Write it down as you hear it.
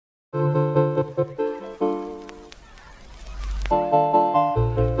Hello,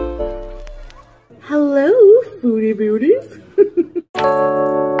 foodie beauties.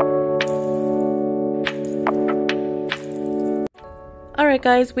 Alright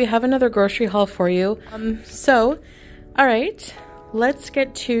guys, we have another grocery haul for you. Alright, let's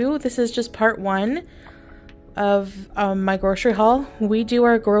get to, this is just part one of my grocery haul. We do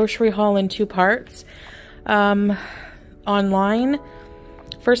our grocery haul in two parts. Online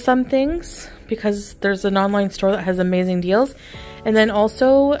for some things, because there's an online store that has amazing deals. And then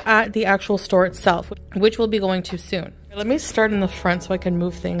also at the actual store itself, which we'll be going to soon. Let me start in the front so I can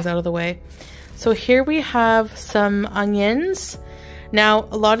move things out of the way. So here we have some onions. Now,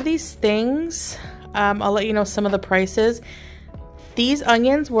 a lot of these things, I'll let you know some of the prices. These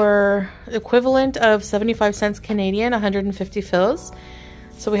onions were equivalent of 75 cents Canadian, 150 fills.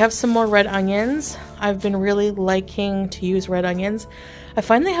 So we have some more red onions. I've been really liking to use red onions. I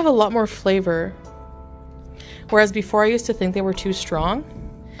find they have a lot more flavor. Whereas before I used to think they were too strong.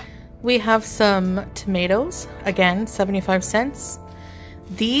 We have some tomatoes, again, 75 cents.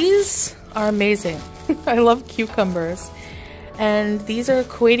 These are amazing. I love cucumbers. And these are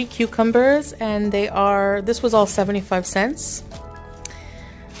Kuwaiti cucumbers, and they are, this was all 75 cents.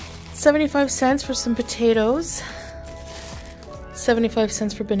 75 cents for some potatoes. 75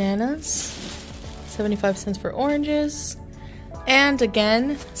 cents for bananas. 75 cents for oranges. And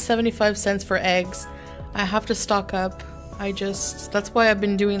again, 75 cents for eggs. I have to stock up. That's why I've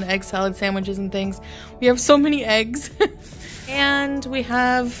been doing the egg salad sandwiches and things. We have so many eggs. And we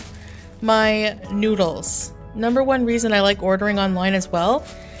have my noodles. Number one reason I like ordering online as well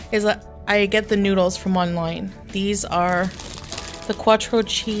is that I get the noodles from online. These are the Quattro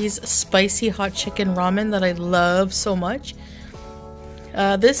cheese spicy hot chicken ramen that I love so much.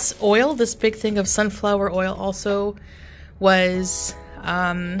 This oil, this big thing of sunflower oil, also was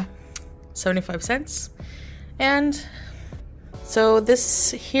 75 cents. And so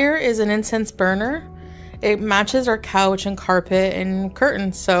this here is an incense burner. It matches our couch and carpet and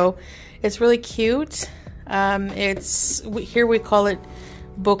curtains, so it's really cute. Here we call it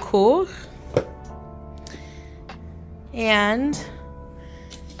bokur. And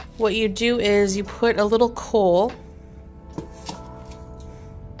what you do is you put a little coal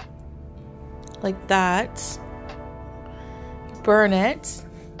like that, burn it,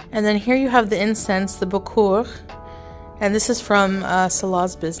 and then here you have the incense, the bokur, and this is from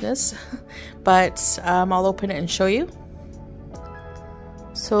Salah's business, but I'll open it and show you.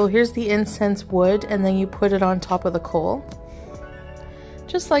 So here's the incense wood, and then you put it on top of the coal,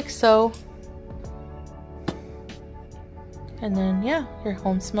 just like so. And then, yeah, your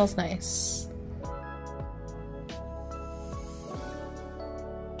home smells nice.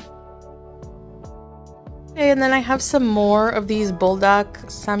 Okay, and then I have some more of these buldak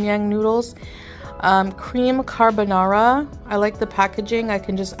samyang noodles. Cream carbonara. I like the packaging. I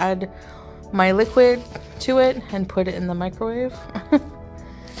can just add my liquid to it and put it in the microwave.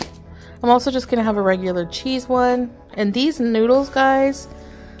 I'm also just gonna have a regular cheese one. And these noodles, guys,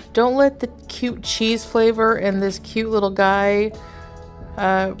 don't let the cute cheese flavor and this cute little guy,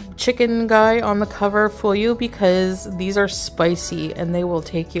 chicken guy on the cover fool you, because these are spicy and they will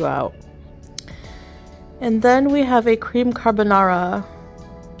take you out. And then we have a cream carbonara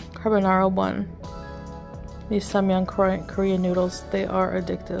one. These samyang Korean noodles, they are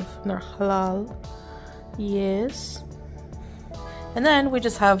addictive. They're halal. Yes. And then we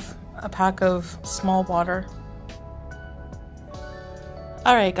just have a pack of small water.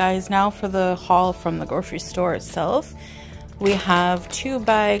 Alright guys, now for the haul from the grocery store itself. We have 2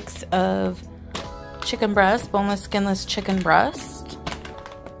 bags of chicken breast, boneless, skinless chicken breast.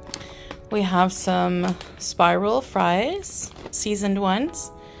 We have some spiral fries, seasoned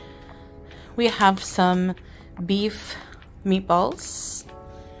ones. We have some beef meatballs.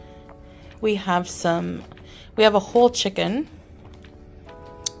 We have a whole chicken.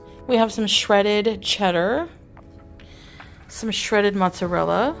 We have some shredded cheddar, some shredded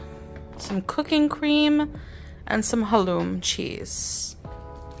mozzarella, some cooking cream, and some halloum cheese.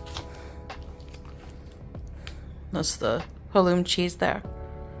 That's the halloum cheese there.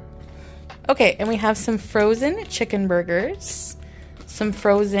 Okay, and we have some frozen chicken burgers, some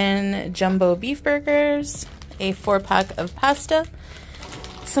frozen jumbo beef burgers, a 4-pack of pasta,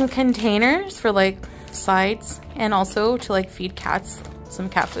 some containers for like sides and also to like feed cats some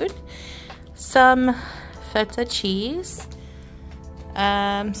cat food, some feta cheese,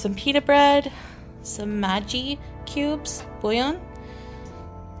 some pita bread, some Maggi cubes, bouillon,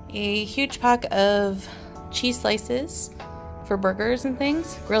 a huge pack of cheese slices for burgers and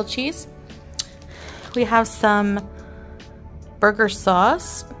things, grilled cheese. We have some burger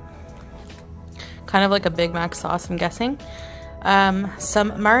sauce, kind of like a Big Mac sauce, I'm guessing.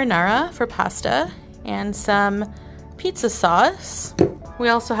 Some marinara for pasta, and some pizza sauce. We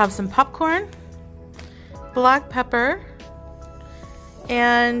also have some popcorn, black pepper,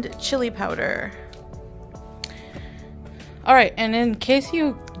 and chili powder. All right, and in case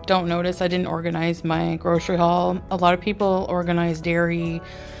you don't notice, I didn't organize my grocery haul. A lot of people organize dairy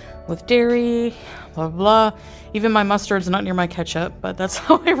with dairy, blah, blah. Even my mustard's not near my ketchup, but that's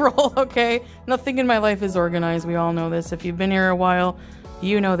how I roll, okay? Nothing in my life is organized. We all know this. If you've been here a while,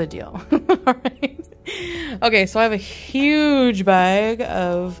 you know the deal. All right. Okay, so I have a huge bag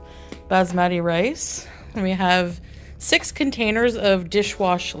of basmati rice. And we have 6 containers of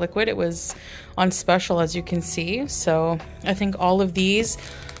dishwash liquid. It was on special, as you can see. So I think all of these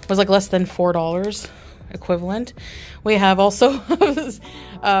was like less than $4 equivalent. We have also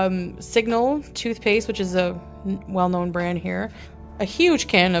Signal toothpaste, which is a well-known brand here. A huge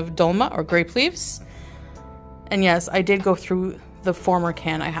can of dolma or grape leaves. And yes, I did go through the former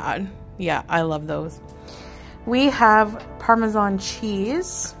can I had. Yeah, I love those. We have Parmesan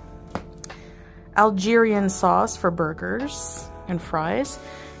cheese, Algerian sauce for burgers and fries,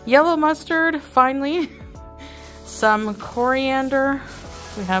 yellow mustard, finally, some coriander.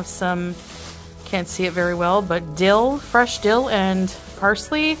 We have some, can't see it very well, but dill, fresh dill and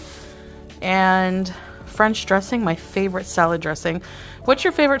parsley, and French dressing, my favorite salad dressing. What's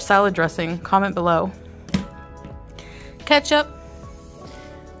your favorite salad dressing? Comment below. Ketchup,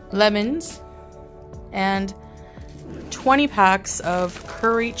 lemons, and 20 packs of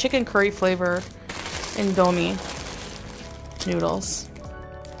chicken curry flavor Indomie noodles.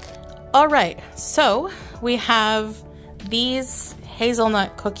 All right, so we have these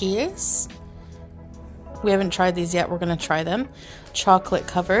hazelnut cookies. We haven't tried these yet. We're gonna try them. Chocolate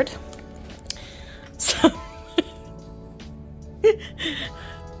covered. Some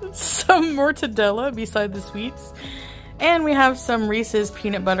mortadella beside the sweets. And we have some Reese's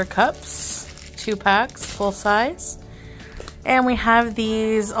peanut butter cups, 2 packs, full size. And we have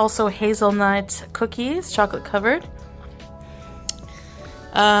these also hazelnut cookies, chocolate covered.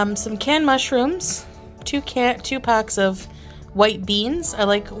 Some canned mushrooms, 2 packs of white beans. I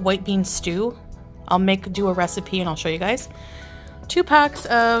like white bean stew. I'll do a recipe and I'll show you guys. 2 packs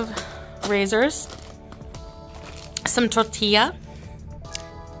of razors, some tortilla.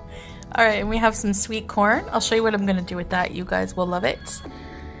 All right, and we have some sweet corn. I'll show you what I'm gonna do with that. You guys will love it.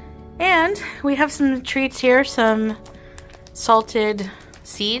 And we have some treats here, some salted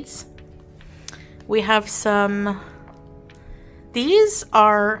seeds. We have some, these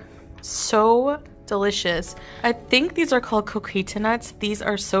are so delicious. I think these are called coquita nuts. These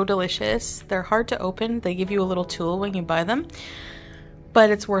are so delicious. They're hard to open. They give you a little tool when you buy them, but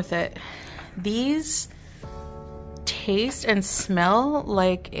it's worth it. These taste and smell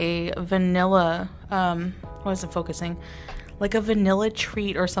like a vanilla, why isn't focusing? Like a vanilla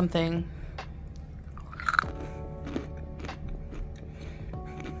treat or something.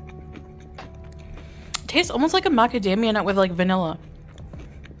 It tastes almost like a macadamia nut with like vanilla.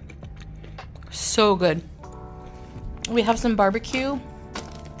 So good. We have some barbecue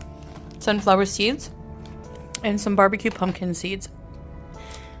sunflower seeds and some barbecue pumpkin seeds.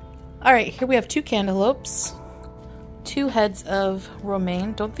 All right, here we have 2 cantaloupes, 2 heads of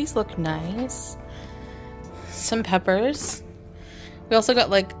romaine. Don't these look nice? Some peppers. We also got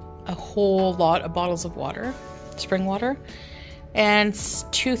like a whole lot of bottles of water, spring water, and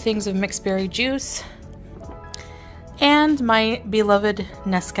 2 things of mixed berry juice, and my beloved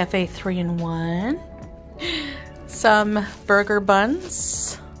Nescafe 3-in-1, some burger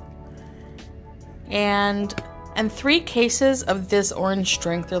buns, and 3 cases of this orange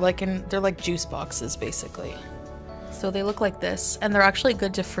drink. They're like juice boxes basically. So they look like this, and they're actually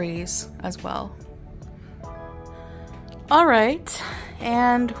good to freeze as well. All right,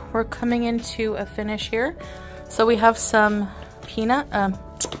 and we're coming into a finish here. So we have some peanut,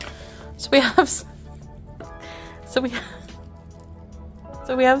 so we have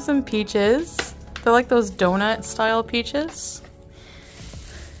some peaches. They're like those donut style peaches.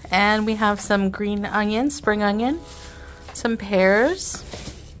 And we have some green onion, spring onion, some pears,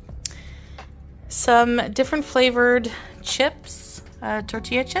 some different flavored chips,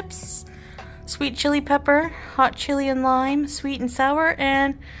 tortilla chips, sweet chili pepper, hot chili and lime, sweet and sour,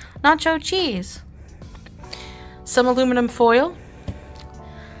 and nacho cheese. Some aluminum foil,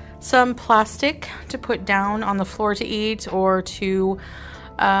 some plastic to put down on the floor to eat or to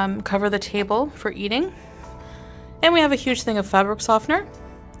cover the table for eating. And we have a huge thing of fabric softener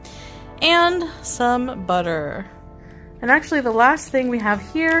and some butter. And actually the last thing we have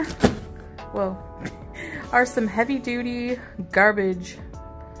here, are some heavy duty garbage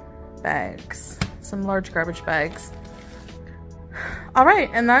bags. some large garbage bags. All right,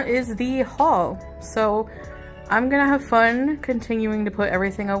 and that is the haul. So I'm gonna have fun continuing to put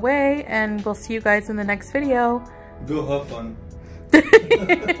everything away, and we'll see you guys in the next video. Go have fun.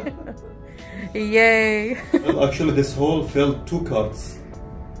 Yay. Well, actually this haul filled 2 carts.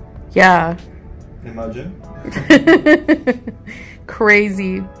 Yeah. Imagine.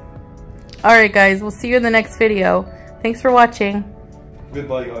 Crazy. All right, guys, we'll see you in the next video. Thanks for watching.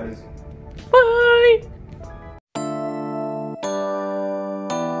 Goodbye, guys. Bye.